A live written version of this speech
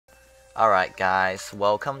Alright guys,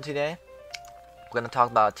 welcome today. We're gonna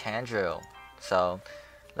talk about Tanjiro. So,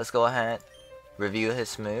 let's go ahead, review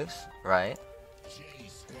his moves, right?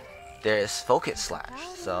 There is Focus Slash.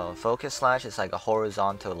 So, Focus Slash is like a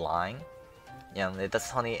horizontal line. It does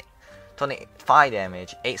 25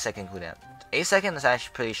 damage, 8-second cooldown. 8 seconds is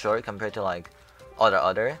actually pretty short compared to like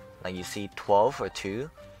other, like you see 12 or 2.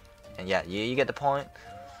 And yeah, you get the point.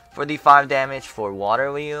 45 damage for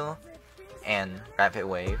Water Wheel and Rapid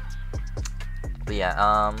Wave. But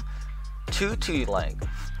yeah,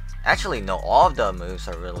 actually no, all of the moves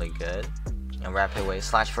are really good. And Rapid Wave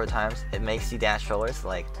slash 4 times, it makes you dash forwards,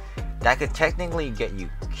 like that could technically get you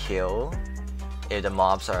killed if the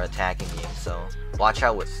mobs are attacking you, so watch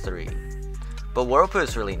out with 3. But Whirlpool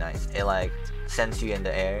is really nice. It like sends you in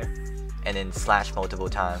the air and then slash multiple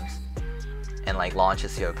times and like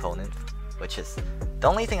launches your opponent, which is the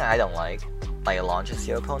only thing I don't like it launches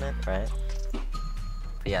your opponent, right?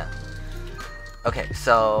 But yeah. Okay,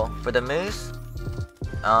 so for the moves,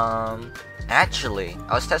 actually,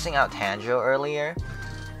 I was testing out Tanjiro earlier.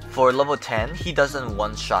 For level 10, he doesn't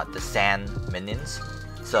one-shot the sand minions.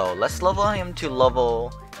 So let's level him to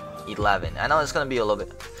level 11. I know it's gonna be a little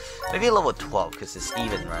bit, maybe level 12, because it's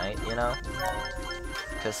even, right? You know?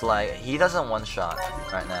 Because like, he doesn't one-shot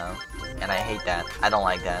right now. And I hate that. I don't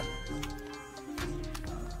like that.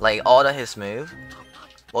 Like, all of his move,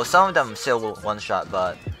 well, some of them still one-shot,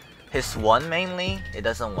 but his one mainly, it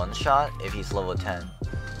doesn't one-shot if he's level 10.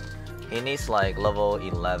 He needs like level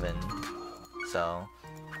 11. So,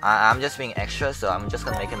 I'm just being extra, so I'm just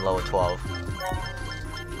gonna make him level 12.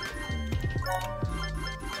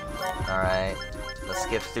 Alright, let's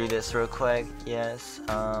skip through this real quick. Yes,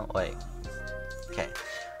 wait. Okay,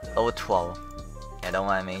 level 12. Yeah, don't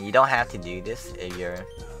mind me. You don't have to do this if you're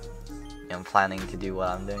planning to do what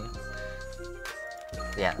I'm doing.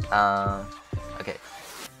 Yeah, okay.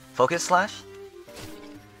 Focus Slash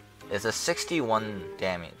is a 61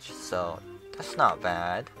 damage, so that's not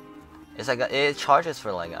bad. It's like it charges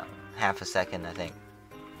for like a half a second, I think,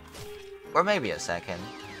 or maybe a second.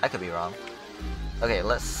 I could be wrong. Okay,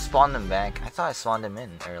 let's spawn them back. I thought I spawned them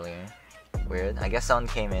in earlier. Weird. I guess someone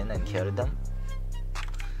came in and killed them.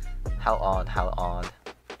 How odd, how odd.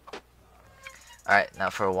 Alright, now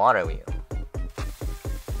for Water Wheel.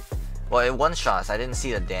 Well, it one-shots. I didn't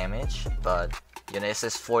see the damage, but you know, it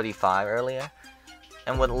says 45 earlier.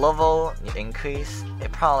 And with level increase,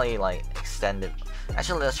 it probably like extended.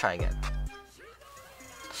 Actually, let's try again.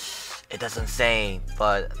 It doesn't say,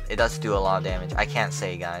 but it does do a lot of damage. I can't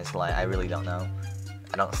say, guys. Like, I really don't know.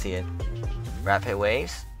 I don't see it. Rapid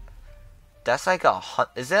Waves. That's like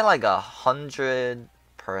is that like 100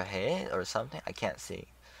 per hit or something? I can't see.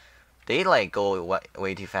 They like go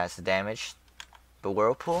way too fast. The damage. But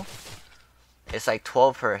Whirlpool, it's like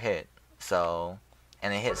 12 per hit. So,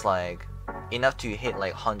 and it hits like enough to hit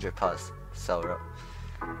like 100 plus. So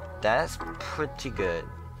that's pretty good,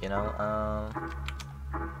 you know.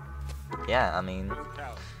 Yeah, I mean,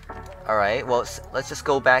 all right. Well, let's just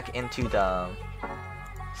go back into the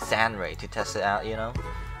sand ray to test it out. You know,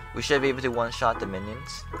 we should be able to one-shot the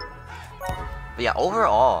minions. But yeah,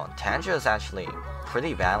 overall, Tanjiro is actually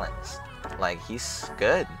pretty balanced. Like, he's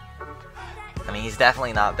good. I mean, he's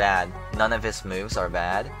definitely not bad. None of his moves are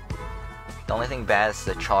bad. The only thing bad is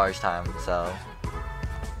the charge time, so.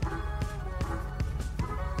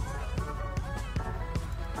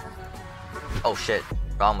 Oh shit,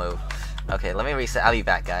 wrong move. Okay, let me reset. I'll be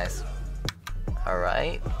back, guys.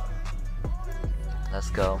 Alright. Let's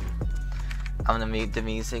go. I'm gonna mute the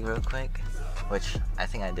music real quick, which I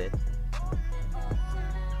think I did.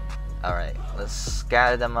 Alright, let's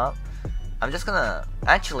scatter them up. I'm just gonna,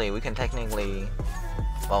 actually we can technically,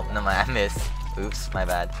 well, no mind, I missed. Oops, my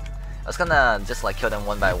bad. I was gonna just like kill them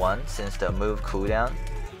one by one since the move cooldown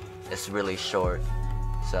is really short.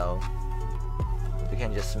 So we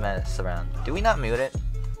can just mess around. Do we not mute it?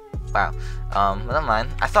 Wow. Never mind.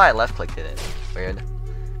 I thought I left clicked it. Weird.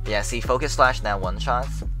 Yeah, see, Focus Slash now one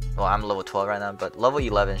shots. Well, I'm level 12 right now, but level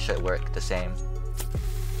 11 should work the same.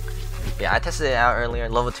 Yeah, I tested it out earlier.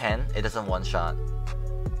 Level 10, it doesn't one shot.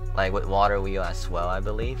 Like with Water Wheel as well, I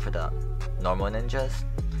believe, for the normal ninjas.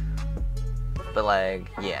 But like,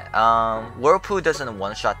 yeah, Whirlpool doesn't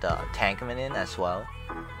one-shot the tank minion as well.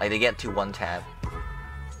 Like, they get to one tap,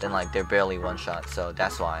 then like they're barely one-shot, so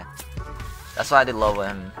that's why. That's why I did level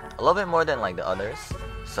him a little bit more than like the others,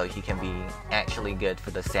 so he can be actually good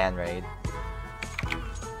for the sand raid.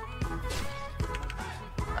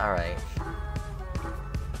 Alright.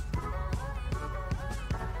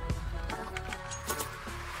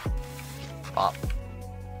 Pop.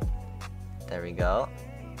 There we go.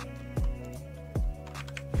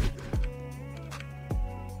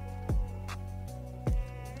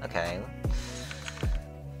 Okay.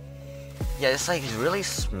 Yeah, it's like really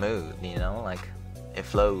smooth, you know, like it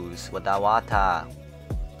flows. Wata wata.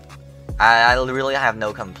 I really have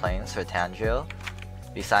no complaints for Tanjiro,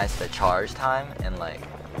 besides the charge time and like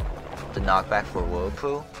the knockback for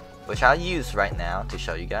Whirlpool, which I'll use right now to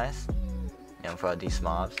show you guys, you know, for these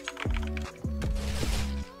mobs.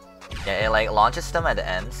 Yeah, it like launches them at the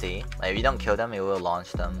end, see? Like if you don't kill them, it will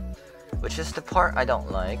launch them, which is the part I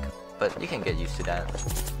don't like, but you can get used to that.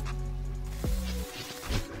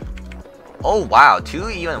 Oh wow, 2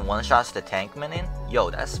 even one-shots the tank minion? Yo,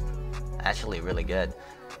 that's actually really good.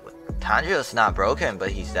 Tanjiro's not broken, but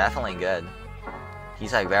he's definitely good.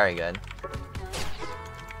 He's like very good.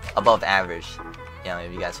 Above average, you know,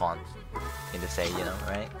 if you guys want me to say, you know,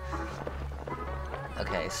 right?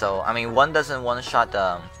 Okay, so, I mean, one doesn't one-shot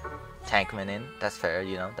the tank minion. That's fair,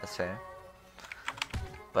 you know, that's fair.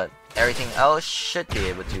 But everything else should be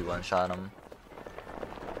able to one-shot him.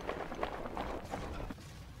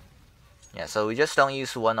 Yeah, so we just don't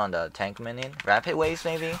use one on the tank minion. Rapid waves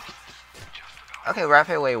maybe? Okay,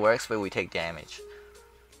 rapid wave works, but we take damage.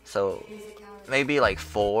 So maybe like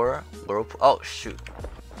 4 whirlpool. Oh shoot.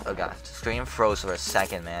 Oh god, the screen froze for a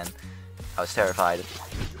second, man. I was terrified.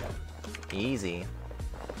 Easy.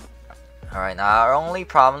 Alright, now our only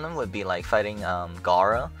problem would be like fighting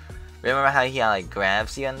Gaara. Remember how he like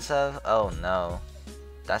grabs you and stuff? Oh no.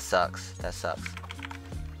 That sucks. That sucks.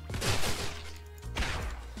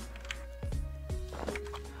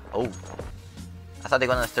 Oh, I thought they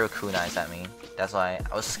were gonna throw kunais at me. That's why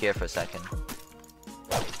I was scared for a second.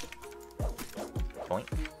 Boink.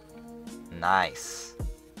 Nice.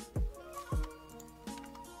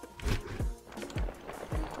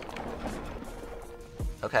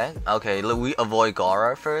 Okay, okay, we avoid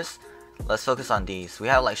Gaara first. Let's focus on these. We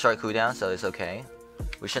have like short cooldown, so it's okay.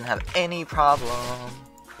 We shouldn't have any problem.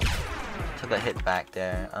 Took a hit back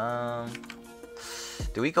there.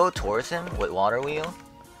 Do we go towards him with water wheel?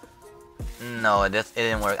 No, it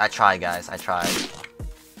didn't work. I tried, guys. I tried.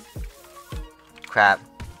 Crap.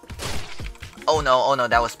 Oh no,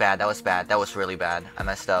 that was bad. That was bad. That was really bad. I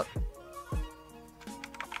messed up.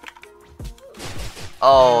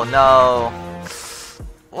 Oh no.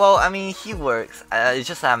 Well, I mean, he works. It's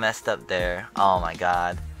just I messed up there. Oh my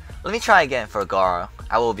god. Let me try again for Gaara.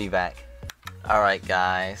 I will be back. Alright,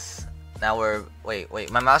 guys. Now we're... Wait.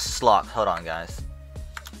 My mouse is locked. Hold on, guys.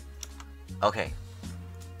 Okay.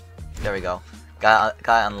 There we go. Got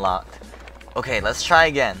unlocked. Okay, let's try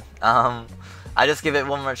again. I just give it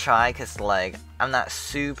one more try because like I'm not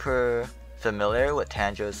super familiar with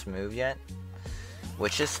Tanjiro's move yet,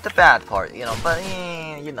 which is the bad part, you know. But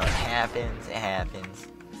you know, it happens. It happens.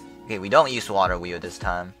 Okay, we don't use water wheel this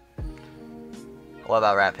time. What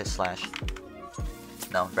about rapid slash?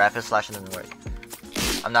 No, rapid slash doesn't work.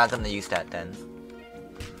 I'm not gonna use that then.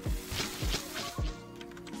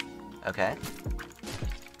 Okay.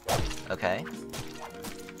 Okay.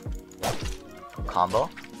 Combo.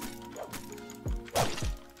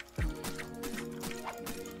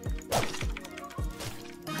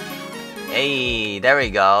 Hey, there we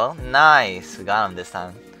go. Nice. We got him this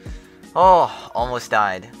time. Oh, almost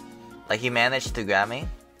died. Like he managed to grab me.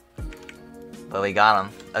 But we got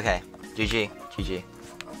him. Okay. GG. GG.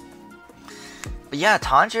 But yeah,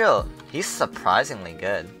 Tanjiro, he's surprisingly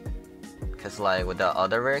good. Cause like with the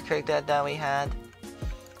other rare character that we had,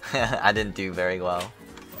 I didn't do very well.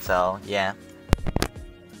 So yeah.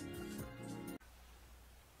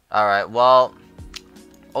 Alright, well,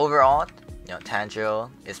 overall, you know, Tanjiro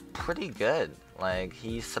is pretty good. Like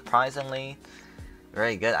he's surprisingly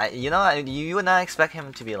very good. You would not expect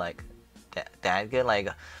him to be like that good. Like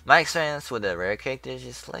my experience with the rare characters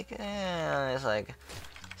is like, it's like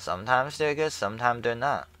sometimes they're good, sometimes they're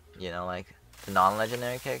not. You know, like the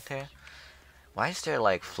non-legendary character. Why is there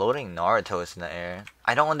like floating Narutos in the air?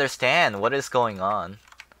 I don't understand what is going on.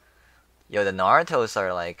 Yo, the Narutos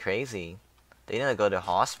are like crazy. They need to go to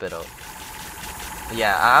hospital.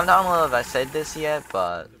 Yeah, I don't know if I said this yet,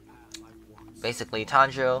 but basically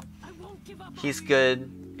Tanjiro, he's good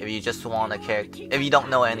if you just want a character. If you don't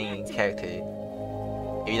know any character,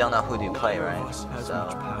 if you don't know who to play, right? So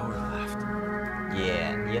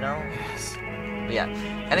yeah, you know. But yeah.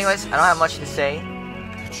 Anyways, I don't have much to say.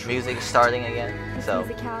 Music is starting again, so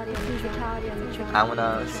I'm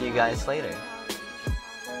gonna see you guys later.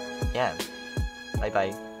 Yeah, bye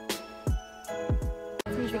bye.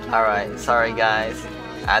 Alright, sorry guys,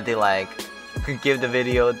 I had to like give the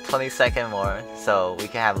video 20-second more so we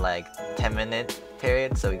can have like 10-minute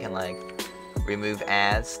period so we can like remove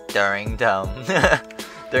ads during the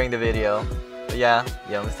during the video. But yeah,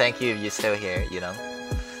 you know, thank you if you're still here, you know.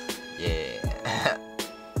 Yeah.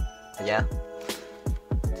 Yeah.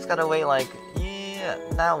 Just gotta wait like, yeah,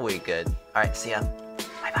 now we good. Alright, see ya.